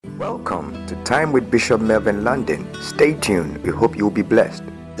Welcome to Time with Bishop Melvin London. Stay tuned. We hope you will be blessed.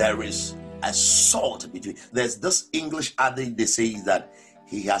 There is a salt between. There's this English adage they say that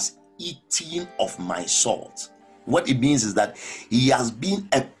he has eaten of my salt. What it means is that he has been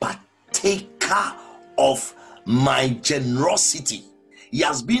a partaker of my generosity. He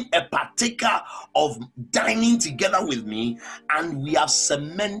has been a partaker of dining together with me, and we have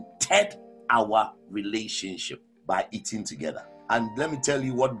cemented our relationship by eating together. And let me tell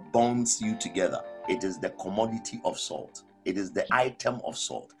you what bonds you together. It is the commodity of salt. It is the item of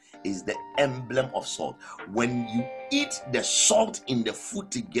salt. It is the emblem of salt. When you eat the salt in the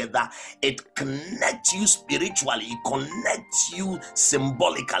food together, it connects you spiritually. It connects you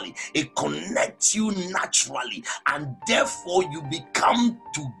symbolically. It connects you naturally. And therefore, you become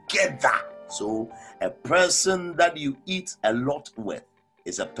together. So, a person that you eat a lot with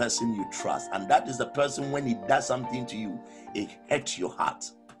is a person you trust. And that is the person, when he does something to you, it hurts your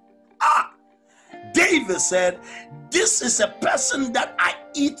heart. David said, this is a person that I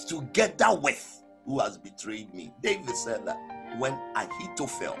eat together with who has betrayed me. David said that when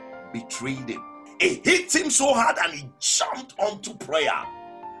Ahithophel betrayed him, it hit him so hard and he jumped onto prayer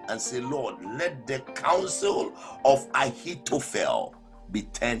and said, Lord, let the counsel of Ahithophel be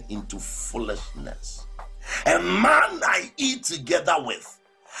turned into foolishness. A man I eat together with,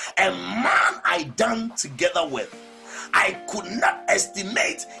 a man I dine together with, I could not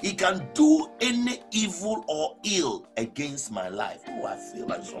estimate he can do any evil or ill against my life. Oh, I feel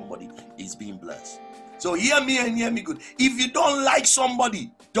like somebody is being blessed. So hear me and hear me good. If you don't like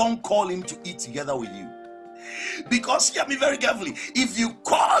somebody, don't call him to eat together with you. Because hear me very carefully, if you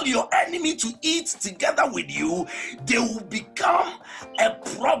call your enemy to eat together with you, they will become a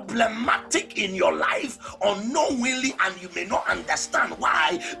problematic in your life unknowingly, and you may not understand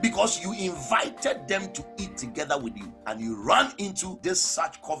why, because you invited them to eat together with you and you run into this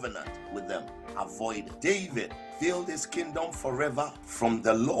such covenant with them. Avoid it. David filled his kingdom forever from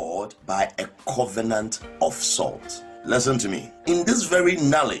the Lord by a covenant of salt. Listen to me. In this very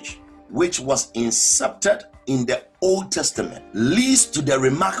knowledge, which was incepted in the Old Testament, leads to the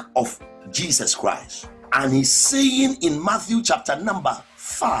remark of Jesus Christ. And he's saying in Matthew chapter number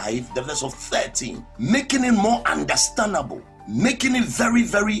 5, the verse of 13, making it more understandable, making it very,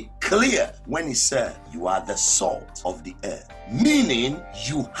 very clear when he said, you are the salt of the earth. Meaning,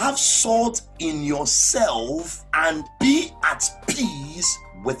 you have salt in yourself and be at peace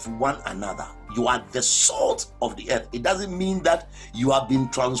with one another. You are the salt of the earth. It doesn't mean that you have been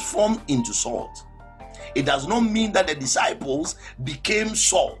transformed into salt. It does not mean that the disciples became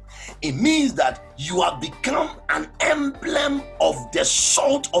salt. It means that you have become an emblem of the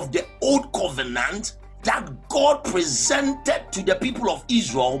salt of the old covenant that God presented to the people of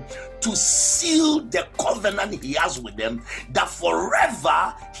Israel to seal the covenant he has with them, that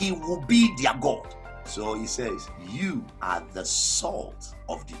forever he will be their God. So he says, you are the salt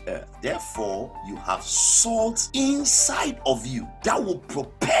of the earth. Therefore, you have salt inside of you that will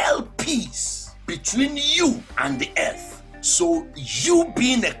propel peace between you and the earth. So you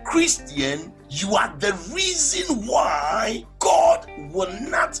being a Christian, you are the reason why God will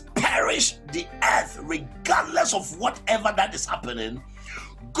not perish the earth regardless of whatever that is happening.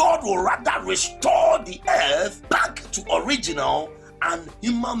 God will rather restore the earth back to original, and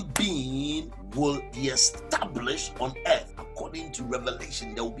human being will be established on earth. According to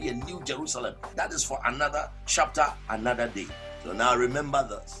Revelation, there will be a new Jerusalem. That is for another chapter, another day. So now remember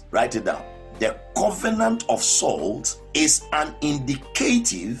this. Write it down. The covenant of salt is an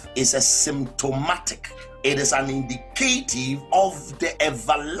indicative, is a symptomatic. It is an indicative of the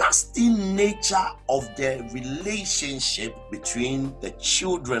everlasting nature of the relationship between the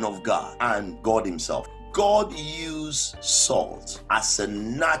children of God and God himself. God used salt as a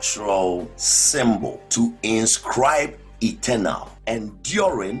natural symbol to inscribe eternal,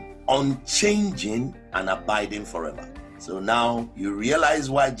 enduring, unchanging, and abiding forever. So now you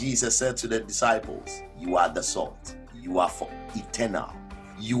realize why Jesus said to the disciples, you are the salt. You are for eternal.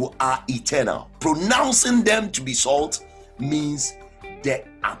 You are eternal. Pronouncing them to be salt means the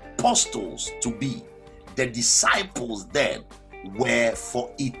apostles to be, the disciples then were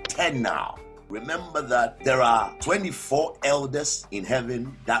for eternal. Remember that there are 24 elders in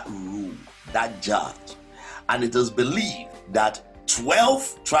heaven that rule, that judge. And it is believed that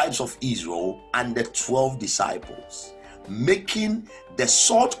 12 tribes of Israel and the 12 disciples, making the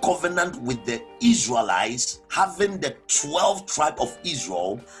salt covenant with the Israelites, having the 12 tribe of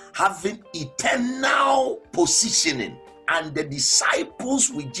Israel, having eternal positioning, and the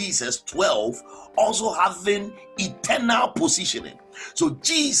disciples with Jesus, 12, also having eternal positioning. So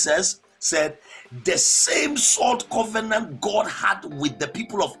Jesus said, The same salt covenant God had with the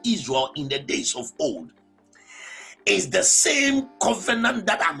people of Israel in the days of old is the same covenant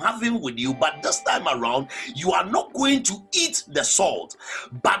that I'm having with you, but this time around, you are not going to eat the salt,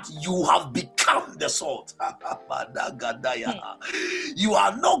 but you have become the salt. You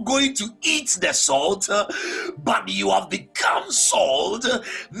are not going to eat the salt, but you have become salt,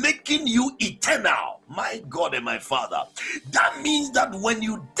 making you eternal. My God and my Father. That means that when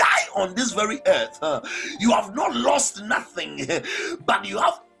you die on this very earth, you have not lost nothing, but you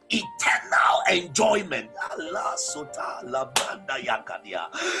have eternal enjoyment.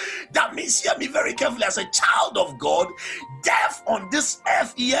 That means, hear me very carefully, as a child of God, death on this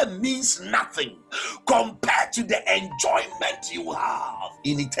earth here means nothing compared to the enjoyment you have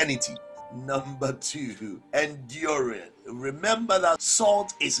in eternity. Number 2, enduring. Remember that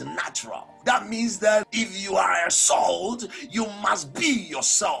salt is natural. That means that if you are a salt, you must be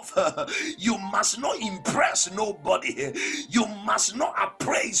yourself. You must not impress nobody. You must not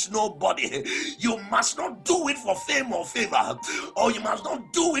appraise nobody. You must not do it for fame or favor, or you must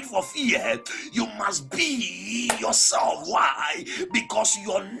not do it for fear. You must be yourself. Why? Because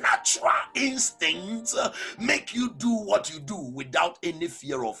your natural instincts make you do what you do without any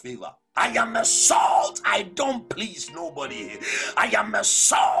fear or favor. I am a salt, I don't please nobody. I am a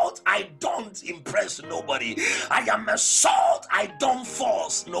salt, I don't impress nobody. I am a salt, I don't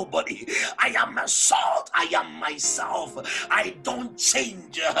force nobody. I am a salt, I am myself. I don't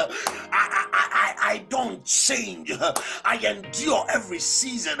change. I don't change. I endure every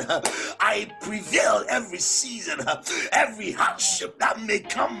season. I prevail every season. Every hardship that may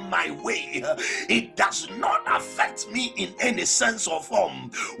come my way, it does not affect me in any sense or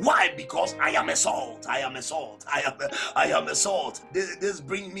form. Why? Because I am a salt. I am a salt. I am a salt. This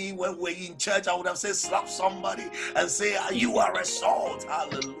brings me, when we're in church, I would have said slap somebody and say, you are a salt.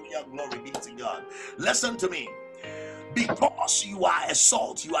 Hallelujah. Glory be to God. Listen to me. Because you are a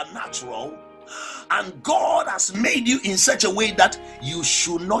salt, you are natural, and God has made you in such a way that you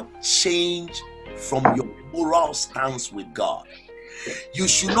should not change from your moral stance with God. You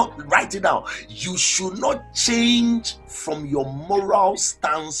should not, write it down, you should not change from your moral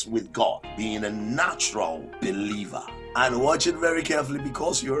stance with God, being a natural believer. And watch it very carefully,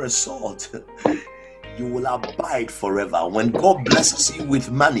 because you're a salt. You will abide forever. When God blesses you with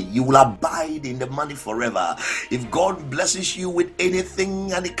money, you will abide in the money forever. If God blesses you with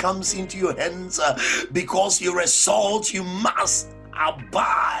anything and it comes into your hands, because you're a salt, you must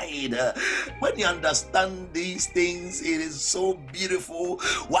abide. When you understand these things, it is so beautiful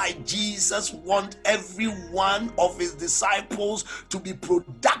why Jesus wants every one of his disciples to be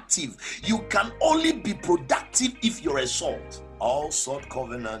productive. You can only be productive if you're a salt. All salt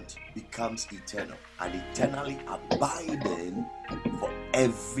covenant becomes eternal and eternally abiding for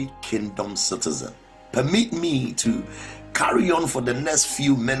every kingdom citizen. Permit me to carry on for the next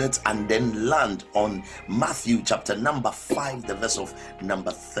few minutes and then land on Matthew chapter number 5, the verse of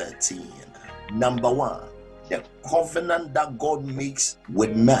number 13. Number 1, the covenant that God makes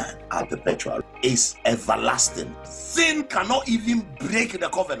with man are perpetual, is everlasting. Sin cannot even break the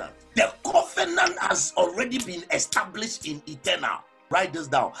covenant. The covenant has already been established in eternal. Write this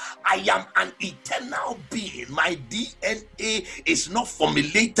down. I am an eternal being. My DNA is not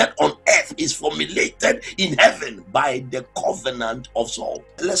formulated on earth, it's formulated in heaven by the covenant of salt.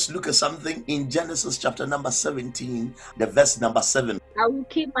 Let's look at something in Genesis chapter number 17, the verse number 7. I will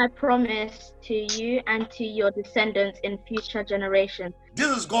keep my promise to you and to your descendants in future generations.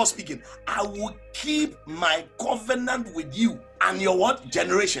 This is God speaking. I will keep my covenant with you and your what?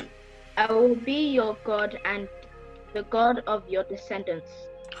 Generation. I will be your God and the God of your descendants.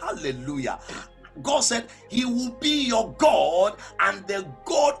 Hallelujah. God said he will be your God and the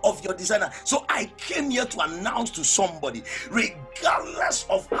God of your descendants. So I came here to announce to somebody, regardless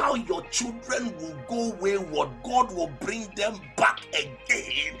of how your children will go wayward, God will bring them back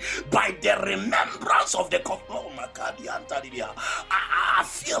again by the remembrance of the covenant. Oh my God, I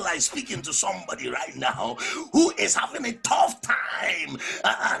feel like speaking to somebody right now who is having a tough time, and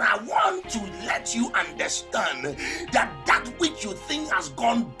I want to let you understand that that which you think has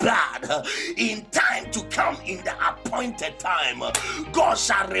gone bad, in time to come, in the appointed time, God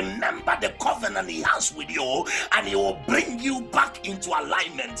shall remember the covenant he has with you, and he will bring you back into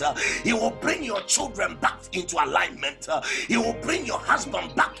alignment. He will bring your children back into alignment. He will bring your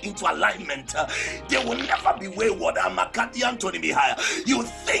husband back into alignment. They will never be wayward. You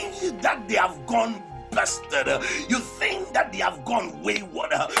think that they have gone busted. You think that they have gone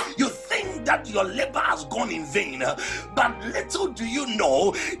wayward. You think think that your labor has gone in vain. But little do you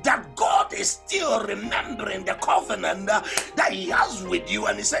know that God is still remembering the covenant that He has with you.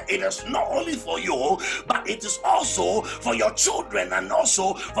 And He said it is not only for you, but it is also for your children and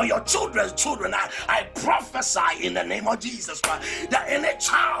also for your children's children. I prophesy in the name of Jesus Christ that any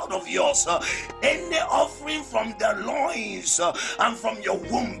child of yours, any offering from the loins and from your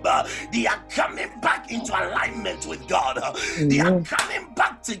womb, they are coming back into alignment with God. They are coming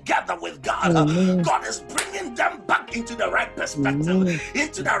back together with God. God is bringing them back into the right perspective,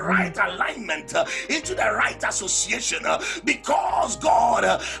 into the right alignment, into the right association, because God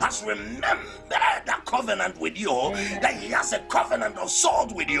has remembered that covenant with you, that He has a covenant of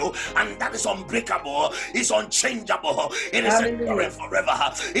salt with you, and that is unbreakable, it's unchangeable, it is enduring forever,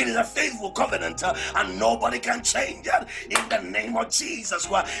 it is a faithful covenant, and nobody can change it in the name of Jesus.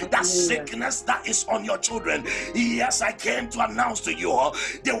 That sickness that is on your children, yes, I came to announce to you,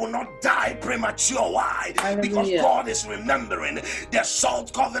 they will not die premature. Why? Because God is remembering the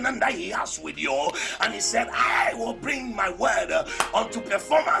salt covenant that He has with you, and He said, I will bring my word unto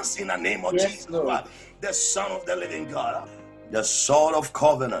performance in the name of Jesus, the Son of the living God. The sword of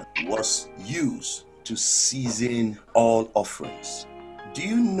covenant was used to season all offerings. Do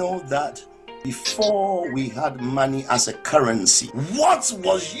you know that before we had money as a currency, what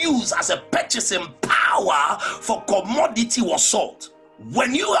was used as a purchasing power for commodity was salt?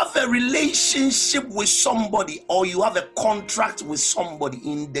 When you have a relationship with somebody or you have a contract with somebody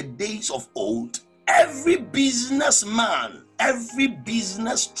in the days of old, every businessman, every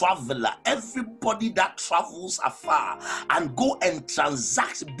business traveler, everybody that travels afar and go and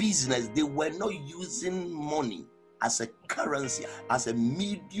transact business, they were not using money as a currency, as a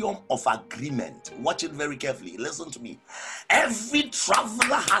medium of agreement. Watch it very carefully. Listen to me. Every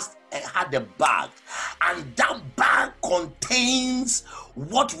traveler had a bag, and that bag contains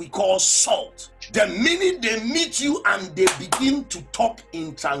what we call salt. The minute they meet you and they begin to talk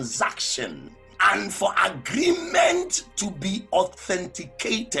in transaction, and for agreement to be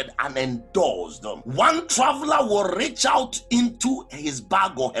authenticated and endorsed, one traveler will reach out into his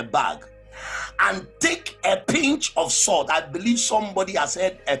bag or her bag and take a pinch of salt. I believe somebody has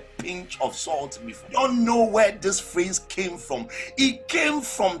heard a pinch of salt before. You don't know where this phrase came from. It came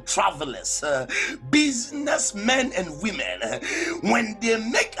from travelers, businessmen and women. When they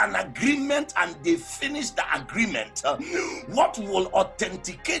make an agreement and they finish the agreement, what will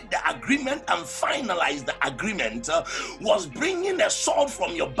authenticate the agreement and finalize the agreement was bringing a salt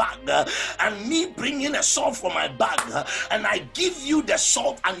from your bag and me bringing a salt from my bag, and I give you the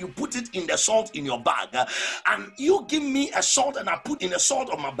salt and you put it in the salt in your bag, and you give me a salt and I put in the salt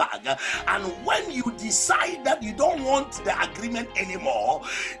of my bag, and when you decide that you don't want the agreement anymore,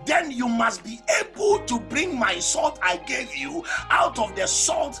 then you must be able to bring my salt I gave you out of the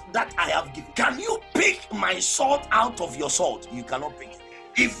salt that I have given. Can you pick my salt out of your salt? You cannot pick it.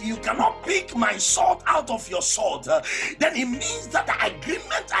 If you cannot pick my salt out of your salt, then it means that the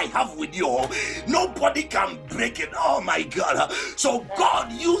agreement I have with you, nobody can break it. Oh my God. So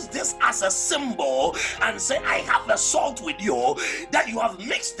God used this as a symbol and say, I have a salt with you, that you have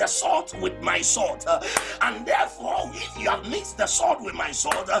mixed the salt with my salt. And therefore, if you have mixed the salt with my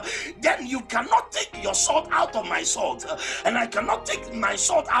salt, then you cannot take your salt out of my salt. And I cannot take my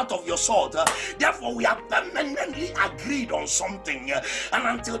salt out of your salt. Therefore, we have permanently agreed on something. And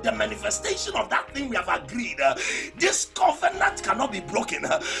until the manifestation of that thing we have agreed, this covenant cannot be broken.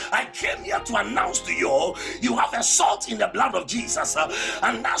 I came here to announce to you, you have a salt in the blood of Jesus,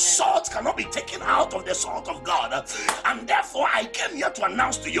 and that salt cannot be taken out of the salt of God. And therefore, I came here to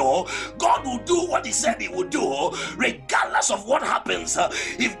announce to you, God will do what He said He would do, regardless of what happens.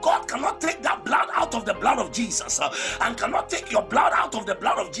 If God cannot take that blood out of the blood of Jesus, and cannot take your blood out of the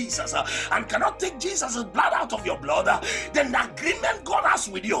blood of Jesus, and cannot take Jesus' blood out of your blood, then the agreement God has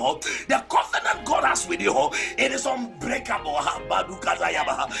with you, the covenant God has with you, it is unbreakable,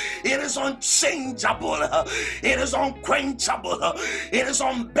 it is unchangeable, it is unquenchable, it is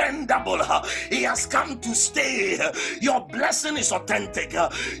unbendable. He has come to stay. Your blessing is authentic,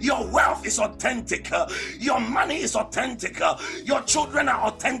 your wealth is authentic, your money is authentic, your children are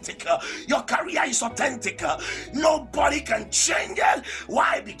authentic, your career is authentic. Nobody can change it.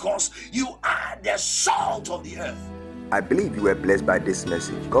 Why? Because you are the salt of the earth. I believe you were blessed by this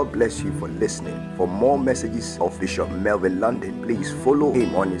message. God bless you for listening. For more messages of Bishop Melvin London, please follow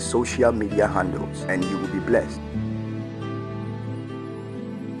him on his social media handles and you will be blessed.